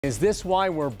Is this why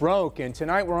we're broke? And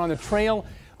tonight we're on the trail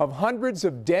of hundreds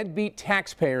of deadbeat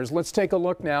taxpayers. Let's take a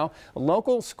look now. A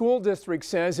local school district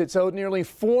says it's owed nearly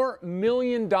 $4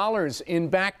 million in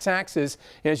back taxes,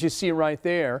 as you see right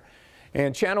there.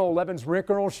 And Channel 11's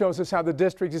Rick Earl shows us how the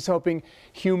district is hoping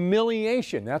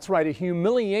humiliation, that's right, a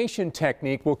humiliation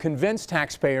technique will convince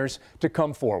taxpayers to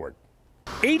come forward.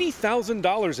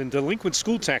 $80,000 in delinquent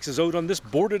school taxes owed on this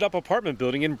boarded-up apartment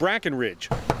building in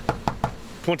Brackenridge.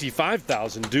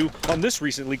 $25,000 due on this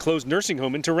recently closed nursing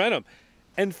home in Tarentum,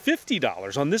 and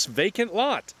 $50 on this vacant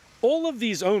lot. All of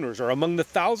these owners are among the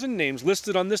 1,000 names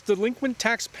listed on this delinquent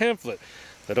tax pamphlet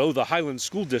that owe the Highlands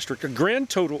School District a grand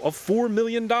total of $4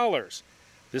 million.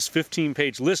 This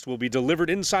 15-page list will be delivered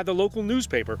inside the local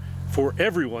newspaper for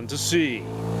everyone to see.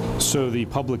 So the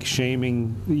public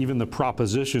shaming, even the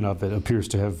proposition of it, appears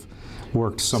to have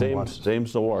worked somewhat.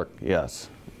 Seems to work, yes.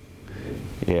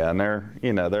 Yeah,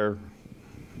 and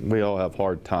we all have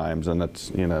hard times, and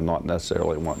it's, not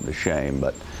necessarily wanting to shame,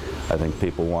 but I think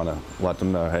people want to let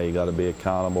them know, hey, you got to be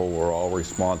accountable, we're all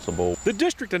responsible. The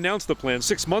district announced the plan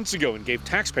 6 months ago and gave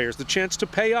taxpayers the chance to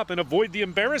pay up and avoid the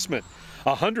embarrassment.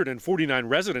 149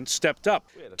 residents stepped up.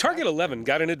 Target 11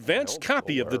 got an advanced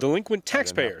copy of the delinquent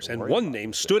taxpayers, and one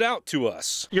name stood out to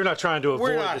us. You're not trying to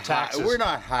avoid the taxes. We're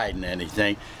not hiding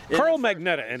anything. Carl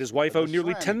Magnetta and his wife owe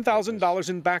nearly $10,000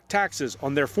 in back taxes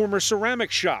on their former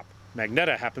ceramic shop.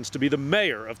 Magnetta happens to be the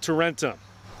mayor of Tarentum.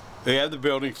 We have the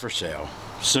building for sale.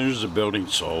 As soon as the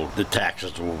building's sold, the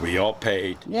taxes will be all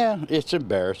paid. Yeah, it's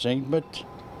embarrassing, but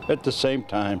at the same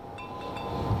time,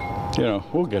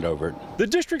 we'll get over it. The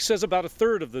district says about a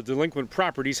third of the delinquent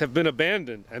properties have been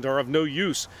abandoned and are of no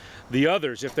use. The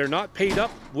others, if they're not paid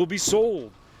up, will be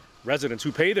sold. Residents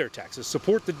who pay their taxes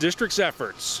support the district's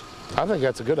efforts. I think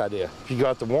that's a good idea. If you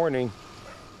got the warning,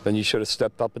 then you should have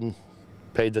stepped up and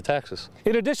paid the taxes.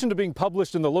 In addition to being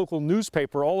published in the local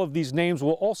newspaper, all of these names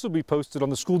will also be posted on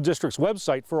the school district's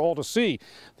website for all to see.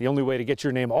 The only way to get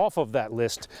your name off of that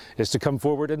list is to come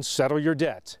forward and settle your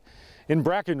debt. In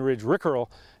Brackenridge, Rick Earl,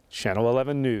 Channel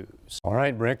 11 News. All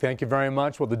right, Rick, thank you very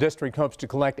much. Well, the district hopes to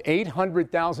collect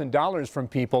 $800,000 from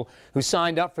people who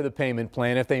signed up for the payment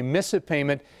plan. If they miss a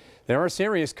payment, there are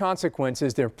serious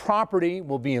consequences. Their property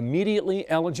will be immediately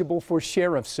eligible for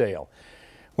sheriff's sale.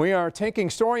 We are taking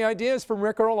story ideas from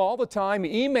Rick Earl all the time.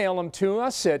 Email them to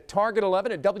us at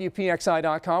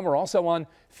target11@wpxi.com. We're also on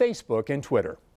Facebook and Twitter.